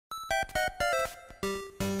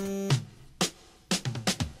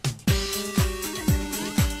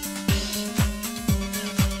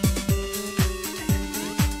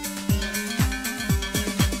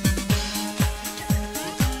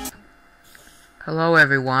Hello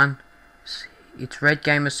everyone, it's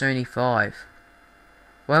Redgamer 75.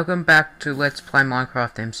 Welcome back to Let's Play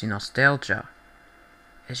Minecraft Mcnostalgia.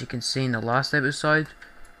 As you can see in the last episode,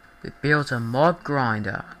 we built a mob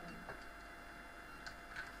grinder.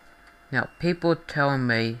 Now people are telling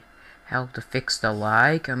me how to fix the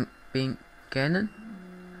lag I'm getting.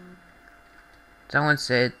 Someone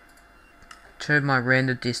said turn my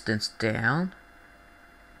render distance down,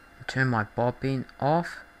 turn my bobbing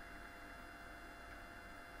off.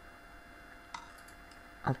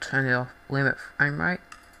 I'll turn it off, limit frame rate,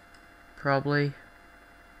 probably.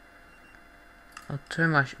 I'll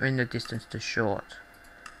turn my render distance to short.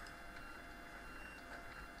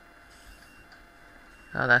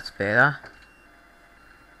 Oh, that's better.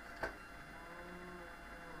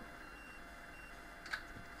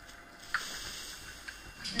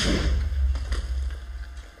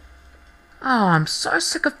 Oh, I'm so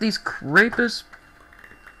sick of these creepers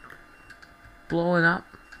blowing up.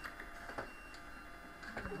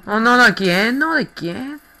 Oh, not again, not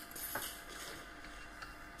again.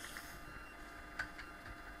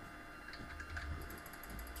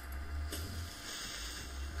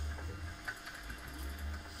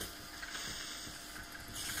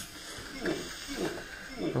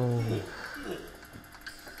 Oh.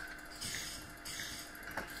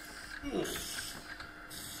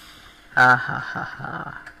 Ah ha ha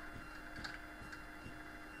ha.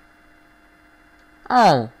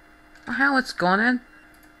 Oh, how it's gone in?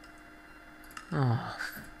 Oh,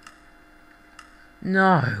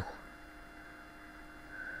 no.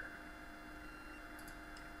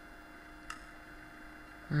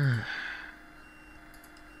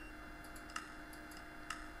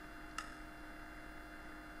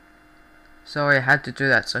 Sorry, I had to do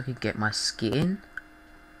that so I could get my skin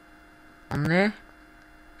on there.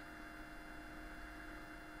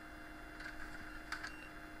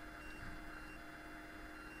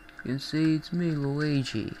 You can see it's me,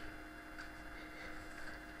 Luigi.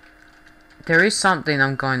 There is something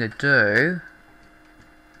I'm going to do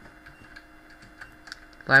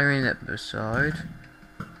later in the episode,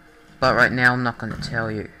 but right now I'm not going to tell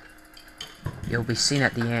you. You'll be seen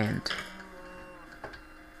at the end.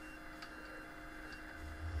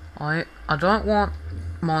 I don't want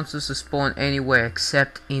monsters to spawn anywhere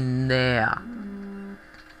except in there.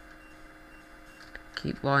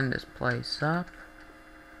 Keep lighting this place up.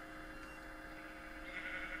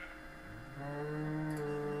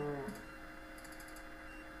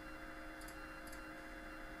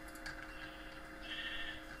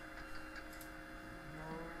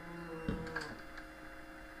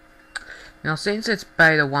 Now since it's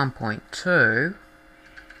beta 1.2,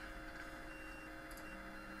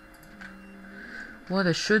 what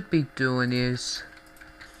I should be doing is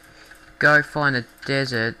go find a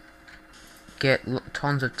desert, get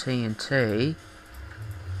tons of TNT,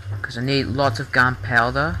 because I need lots of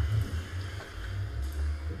gunpowder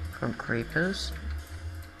from creepers,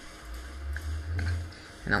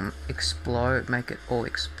 and I'll make it all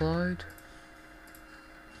explode.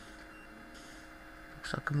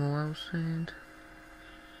 Looks like I'm all else sand.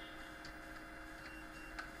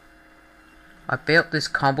 I built this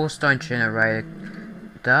cobblestone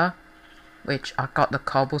generator, which I got the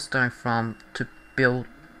cobblestone from to build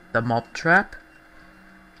the mob trap.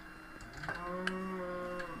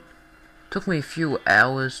 Took me a few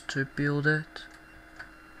hours to build it.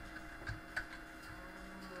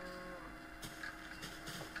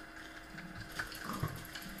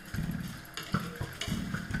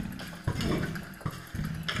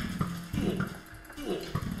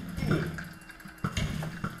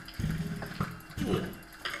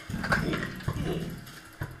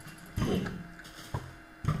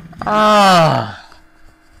 Ah,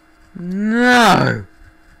 no.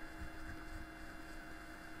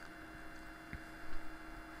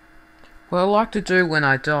 What I like to do when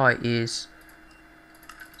I die is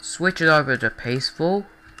switch it over to peaceful,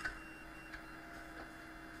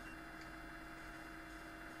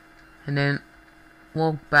 and then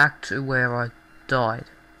walk back to where I died.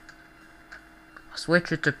 I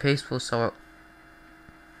switch it to peaceful so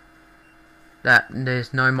that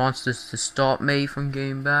there's no monsters to stop me from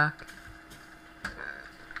getting back.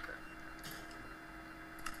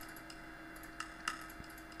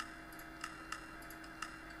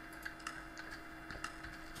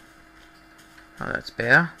 Oh, that's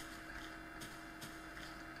better.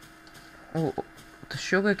 Oh, the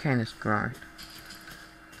sugar cane has grown.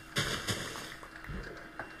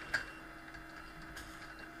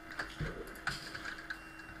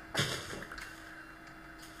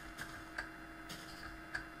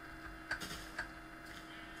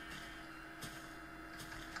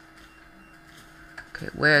 Okay,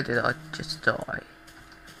 where did I just die?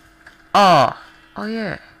 Oh! Oh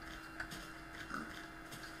yeah.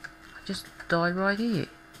 I just died right here.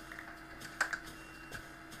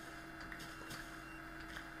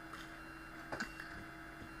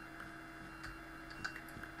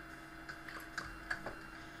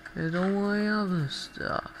 There's all my other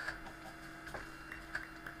stuff.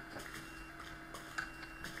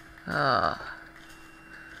 Ah.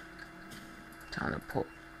 Time to put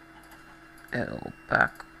it all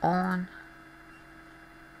back on.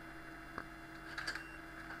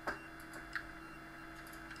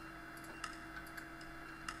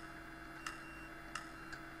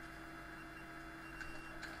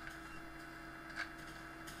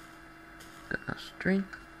 Got a string.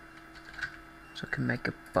 So I can make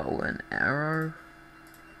a bow and arrow.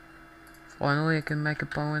 Finally I can make a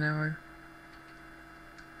bow and arrow.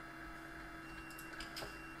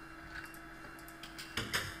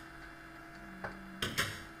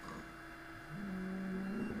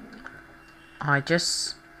 I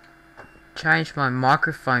just changed my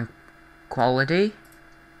microphone quality,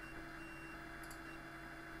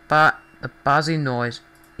 but the buzzing noise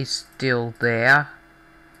is still there.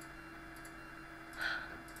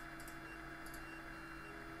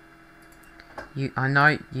 I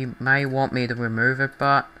know you may want me to remove it,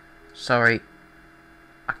 but sorry,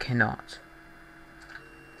 I cannot.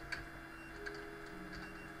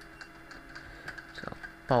 So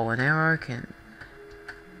bow and arrow can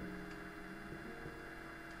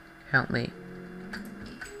help me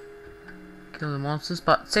kill the monsters,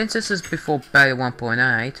 but since this is before beta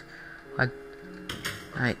 1.8,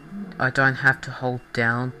 I don't have to hold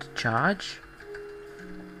down to charge.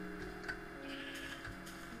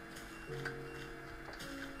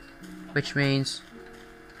 Which means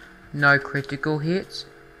no critical hits.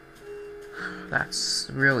 That's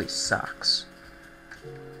really sucks.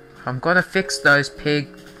 I'm gonna fix those pig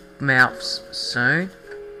mouths soon.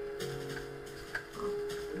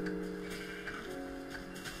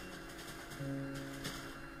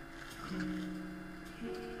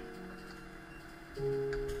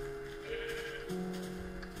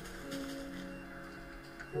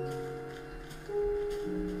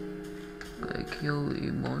 Gotta kill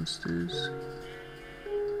you monsters.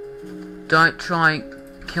 Don't try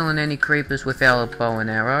killing any creepers without a bow and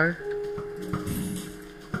arrow,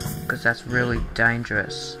 because that's really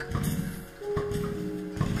dangerous.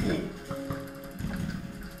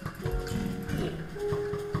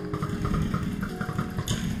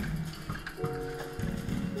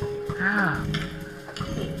 Ah,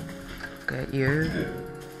 get you.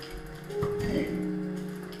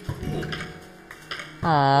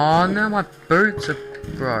 Oh, now my boots are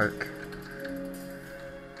broke.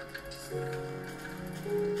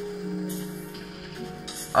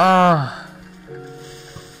 Oh.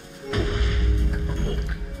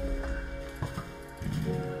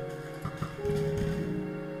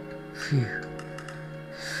 Phew.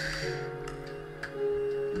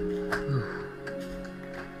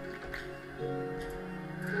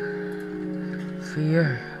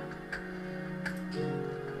 Fear.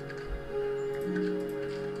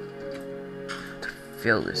 To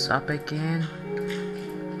fill this up again.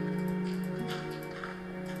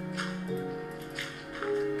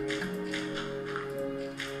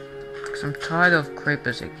 Because I'm tired of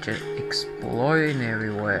creepers just exploding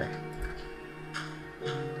everywhere.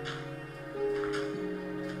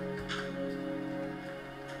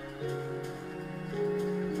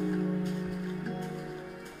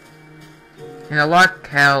 And I like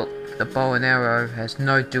how the bow and arrow has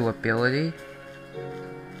no durability.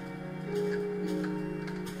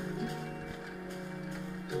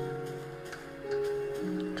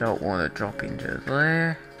 Don't want to drop into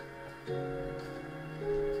there.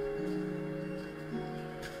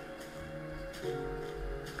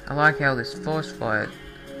 I like how this forest fire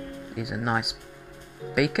is a nice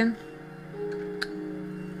beacon.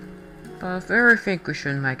 But I very think we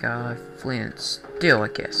should make a flint and steel, I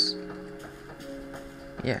guess.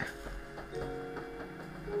 Yeah.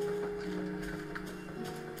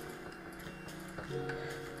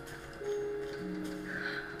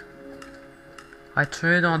 I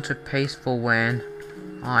turn on to peaceful when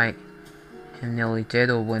I am nearly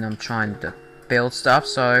dead or when I'm trying to build stuff,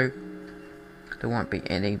 so there won't be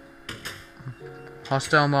any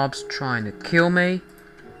hostile mobs trying to kill me.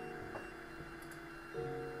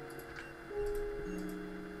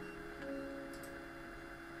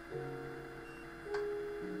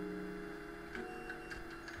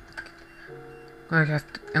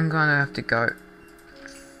 I'm gonna have to go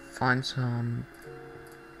find some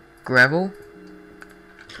gravel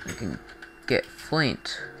so I can get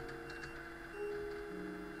flint.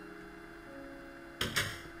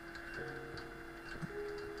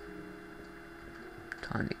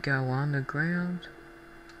 Time to go underground.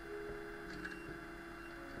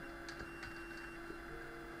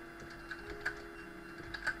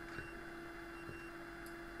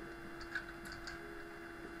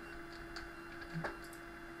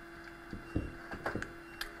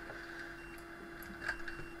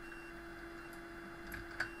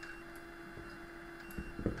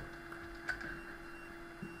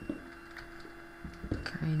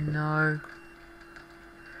 Okay, no.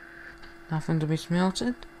 Nothing to be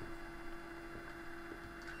smelted.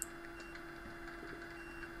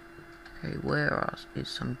 Okay, where else is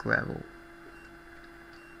some gravel?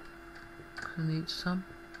 I need some.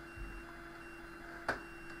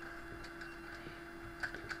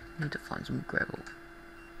 Need to find some gravel.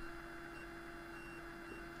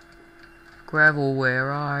 Gravel, where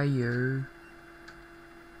are you?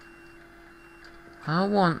 I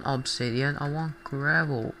don't want obsidian, I want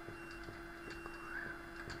gravel.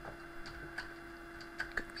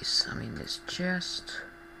 Could be some in this chest.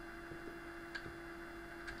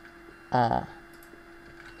 Oh.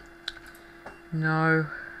 No.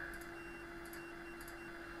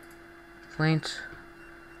 Flint.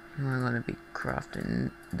 I'm going to be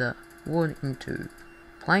crafting the wood into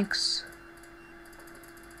planks.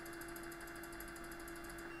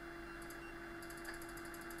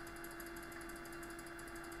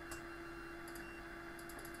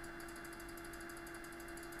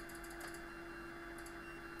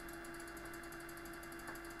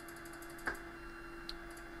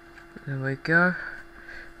 There we go.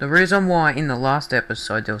 The reason why in the last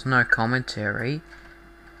episode there was no commentary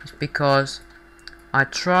is because I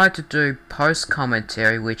tried to do post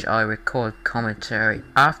commentary, which I record commentary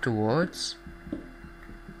afterwards,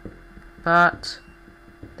 but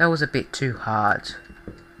that was a bit too hard.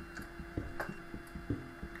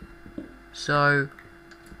 So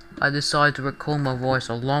I decided to record my voice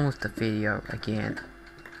along with the video again.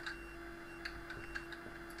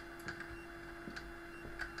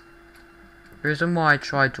 The reason why I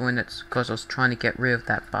tried doing it is because I was trying to get rid of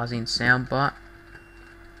that buzzing sound, but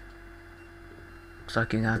looks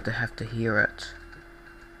like you're going to have to hear it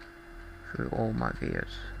through all my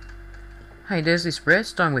videos. Hey, there's this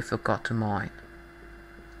redstone we forgot to mine.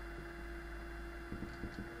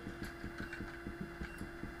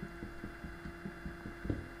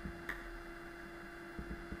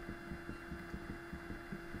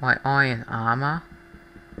 My iron armor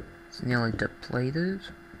is nearly depleted.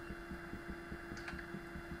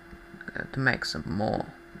 I have to make some more.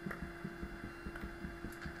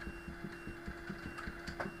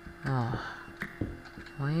 Oh,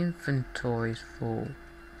 my inventory's full.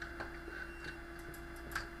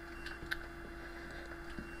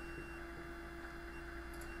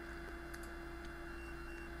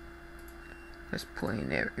 Let's put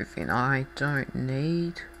in everything I don't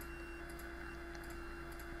need.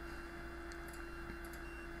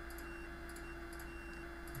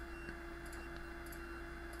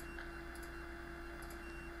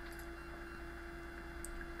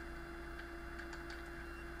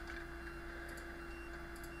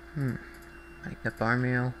 Make the bone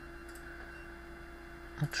meal.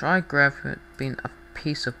 I'll try grabbing a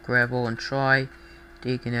piece of gravel and try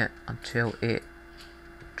digging it until it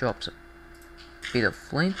drops a bit of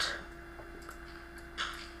flint.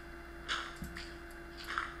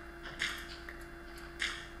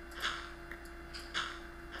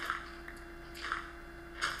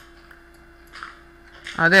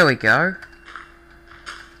 Oh, there we go.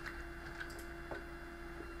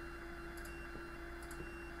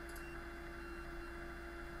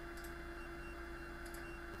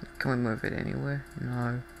 Can we move it anywhere?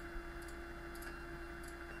 No.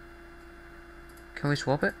 Can we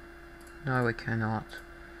swap it? No, we cannot.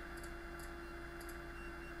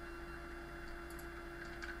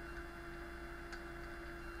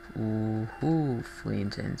 Ooh,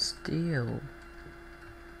 flint and steel.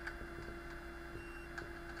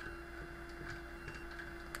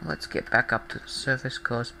 Let's get back up to the surface,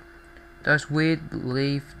 cause those weird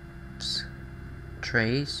leaves,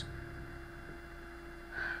 trees,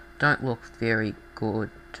 don't look very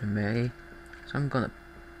good to me, so I'm gonna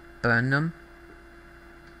burn them.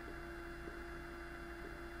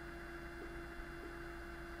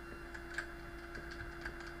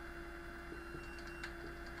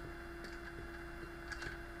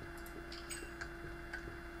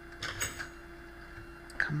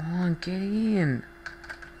 Come on, get in.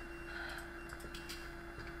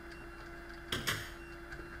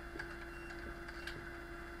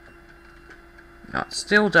 No, it's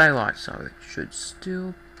still daylight, so it should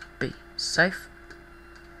still be safe.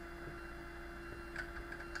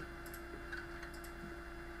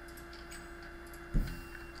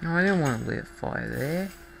 No, I didn't want to lit a fire there.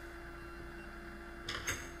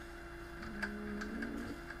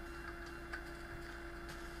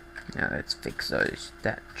 Now let's fix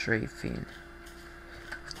that tree thing.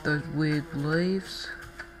 Those weird leaves.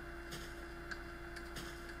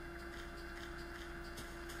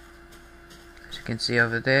 As you can see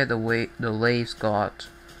over there, the leaves got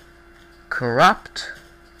corrupt.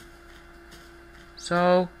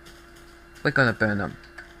 So we're gonna burn them.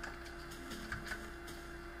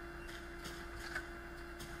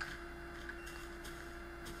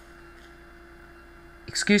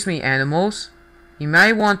 Excuse me, animals. You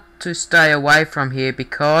may want to stay away from here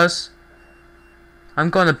because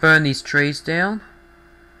I'm gonna burn these trees down.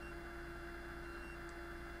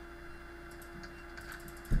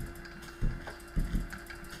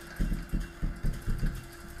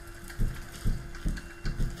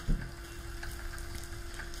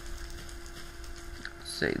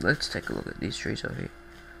 See, let's take a look at these trees over here.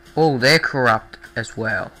 Oh, they're corrupt as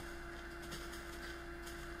well.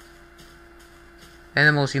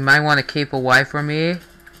 Animals, you may want to keep away from here.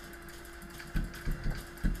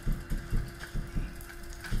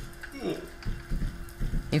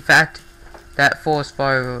 In fact, that forest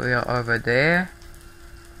fire over there,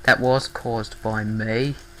 that was caused by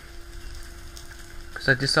me. Because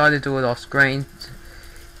I decided to do it off screen.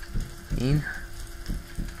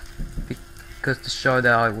 Because to show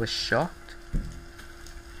that I was shocked.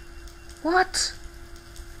 What?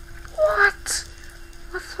 What?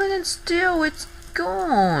 My flint and steel, it's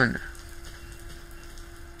gone.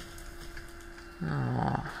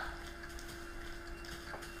 Oh.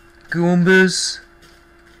 Goombas.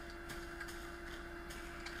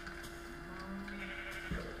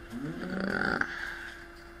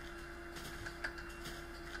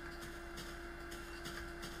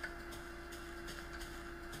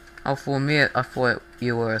 Oh, for a minute I thought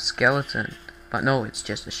you were a skeleton, but no, it's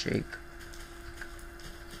just a sheep.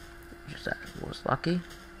 Just that was lucky.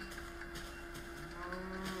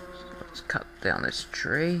 So let's cut down this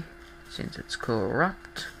tree since it's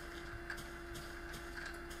corrupt.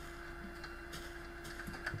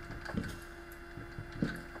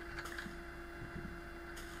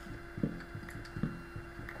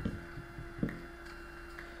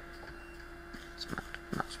 This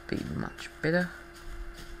must be much better.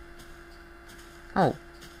 Oh,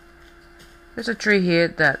 there's a tree here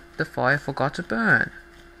that the fire forgot to burn.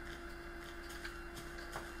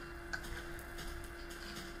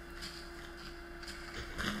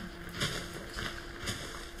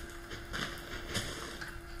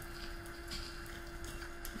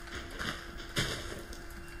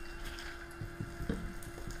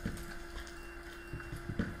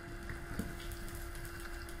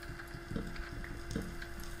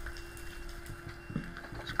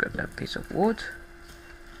 Let's grab that piece of wood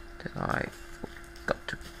that I forgot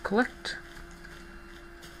to collect.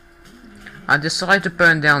 I decided to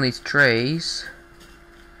burn down these trees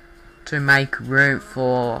to make room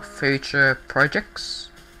for future projects.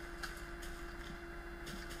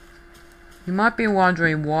 You might be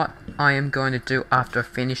wondering what I am going to do after I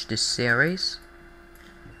finish this series.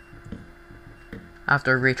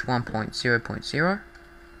 After I reach 1.0.0,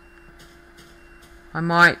 I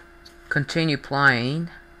might continue playing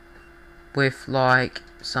with like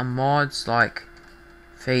some mods like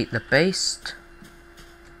Feed the Beast.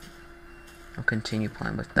 I'll continue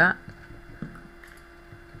playing with that.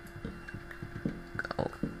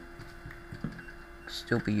 I'll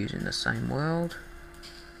still be using the same world.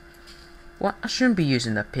 What? I shouldn't be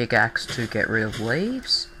using the pickaxe to get rid of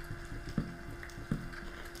leaves.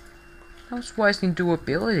 I was wasting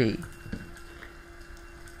durability.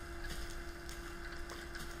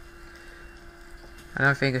 I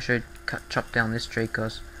don't think I should chop down this tree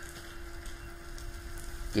because,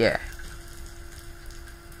 yeah.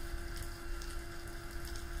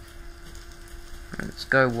 Let's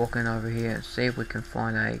go walking over here and see if we can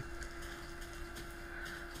find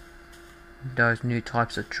those new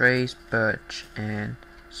types of trees, birch and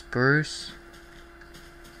spruce.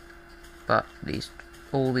 But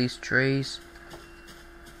all these trees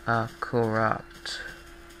are corrupt.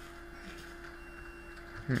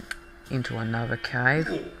 Into another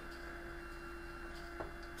cave.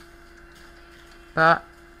 But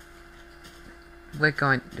we're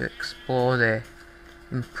going to explore there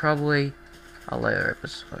in probably a later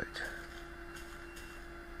episode.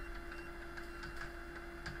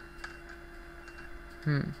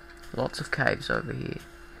 Lots of caves over here.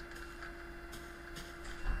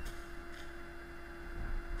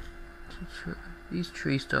 These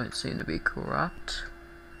trees don't seem to be corrupt.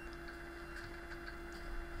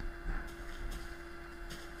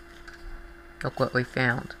 Look what we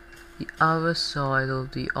found. the other side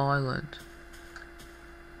of the island.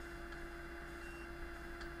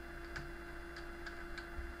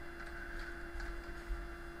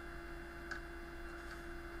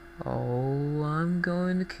 Oh, I'm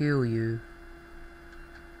going to kill you.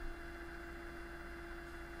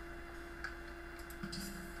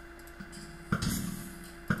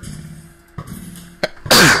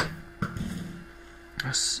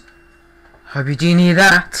 Hope you didn't hear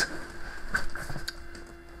that.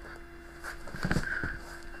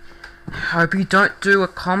 Hope you don't do a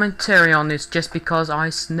commentary on this just because I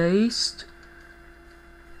sneezed.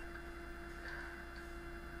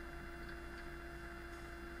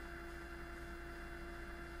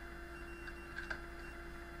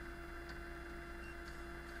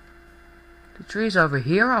 The trees over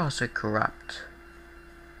here are also corrupt.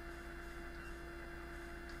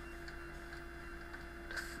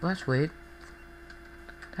 That's weird.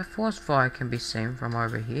 That forest fire can be seen from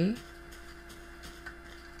over here.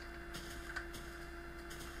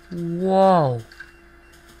 Whoa!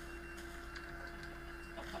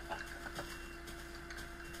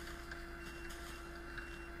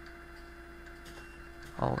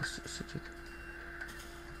 Oh, it's such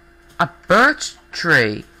a birch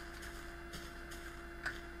tree.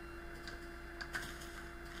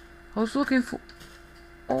 I was looking for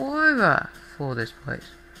all over for this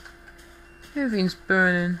place. Everything's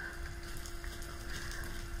burning.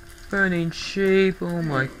 Burning sheep, oh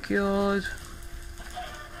my god.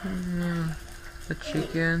 The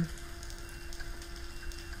chicken.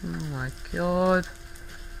 Oh my god.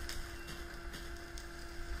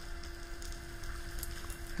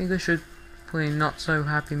 I think I should play not so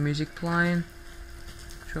happy music playing.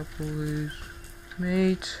 Chop all this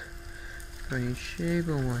meat. Burning sheep,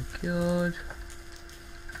 oh my god.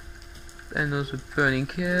 And those are burning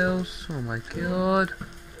cows, oh my god.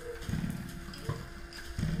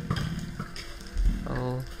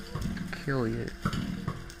 I'll kill you.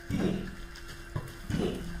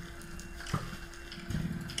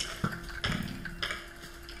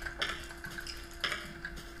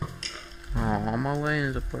 Oh, my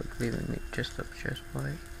lanes are broke, leaving me just a chest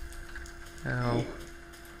plate. Ow.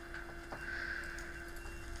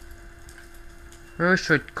 Really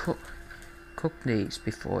should cook these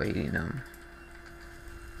before eating them.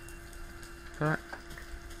 But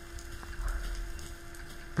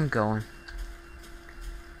I'm going.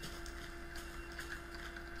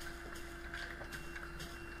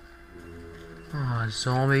 Ah,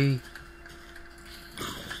 zombie.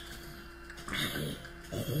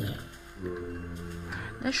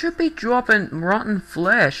 They should be dropping rotten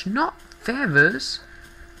flesh, not feathers.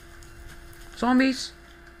 Zombies,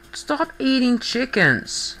 stop eating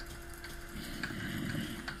chickens.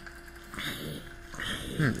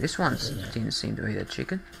 This one didn't seem to eat a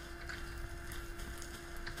chicken.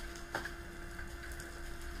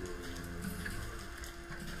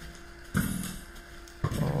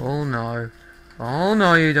 Oh no. Oh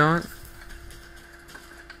no, you don't.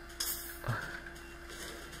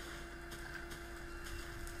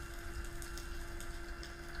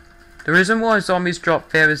 The reason why zombies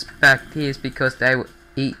drop feathers back here is because they will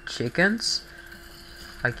eat chickens,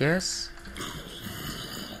 I guess.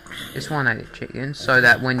 This one ate a chicken, so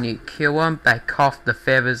that when you kill them, they cough the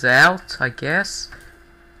feathers out, I guess.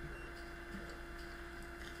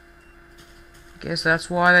 Guess that's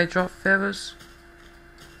why they drop feathers.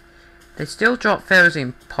 They still drop feathers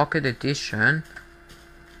in Pocket Edition.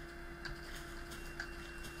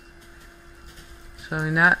 So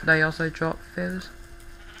in that, they also drop feathers.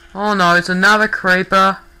 Oh no, it's another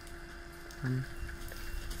creeper.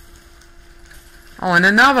 Oh, and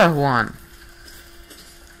another one.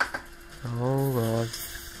 Oh god.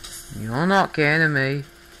 You're not getting me.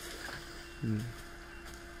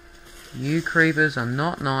 You creepers are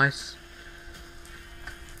not nice.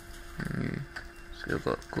 Still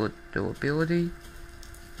got good durability.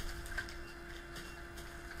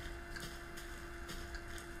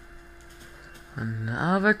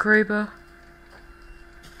 Another creeper.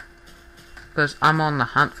 Because I'm on the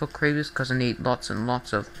hunt for creepers because I need lots and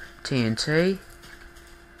lots of TNT.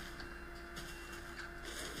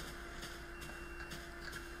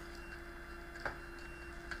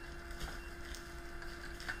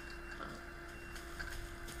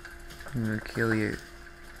 I'm gonna kill you.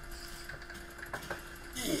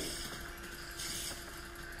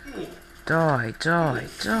 Die, die,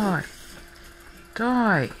 die.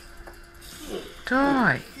 Die.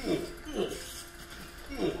 Die.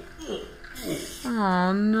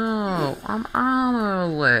 Oh no, I'm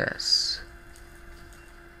armorless.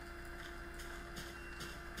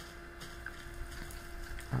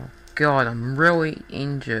 Oh god, I'm really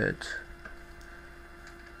injured.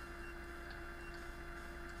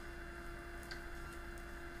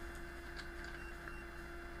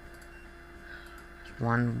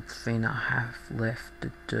 one thing I have left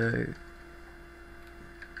to do.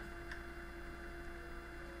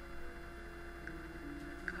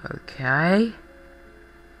 Okay.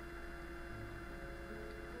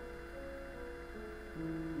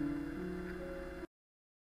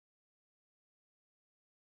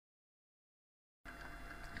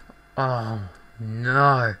 Oh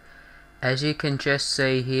no. As you can just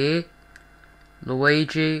see here,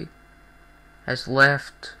 Luigi has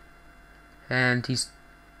left and he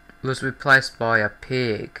was replaced by a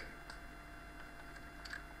pig.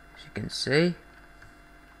 As you can see.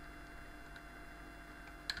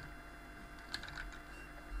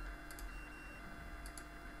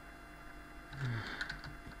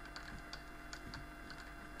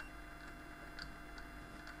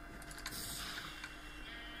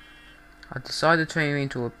 I decided to turn him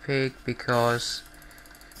into a pig because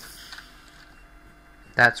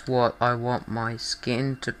that's what I want my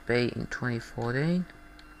skin to be in 2014.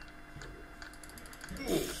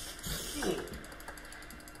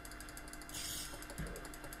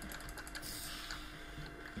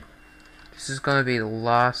 This is going to be the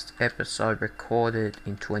last episode recorded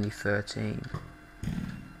in 2013.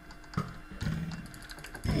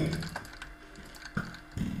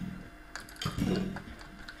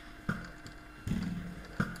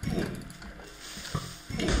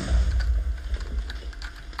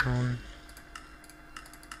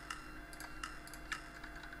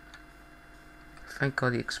 Thank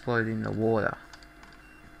God he exploded in the water.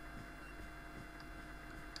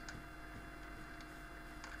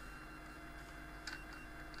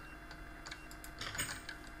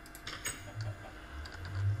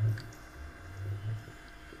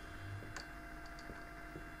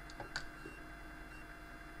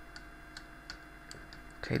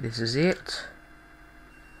 Okay, this is it.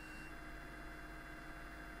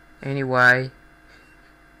 Anyway,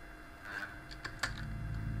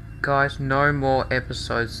 guys, no more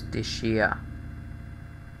episodes this year.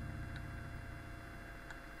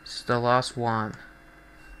 This is the last one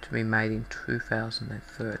to be made in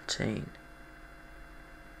 2013.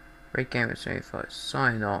 Redgamer 75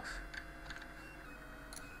 signing off.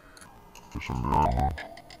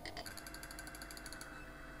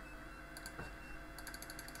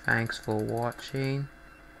 Thanks for watching.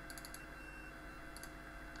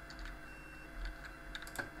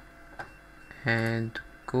 And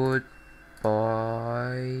goodbye.